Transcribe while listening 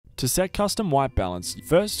To set custom white balance,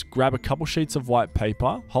 first grab a couple sheets of white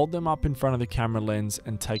paper, hold them up in front of the camera lens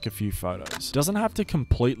and take a few photos. Doesn't have to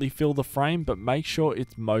completely fill the frame, but make sure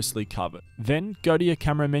it's mostly covered. Then go to your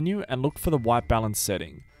camera menu and look for the white balance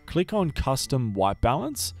setting. Click on custom white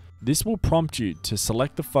balance. This will prompt you to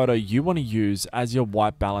select the photo you want to use as your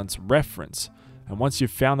white balance reference. And once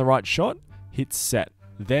you've found the right shot, hit set.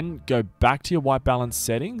 Then go back to your white balance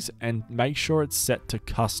settings and make sure it's set to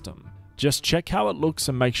custom. Just check how it looks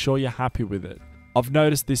and make sure you're happy with it. I've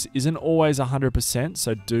noticed this isn't always 100%,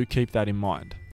 so do keep that in mind.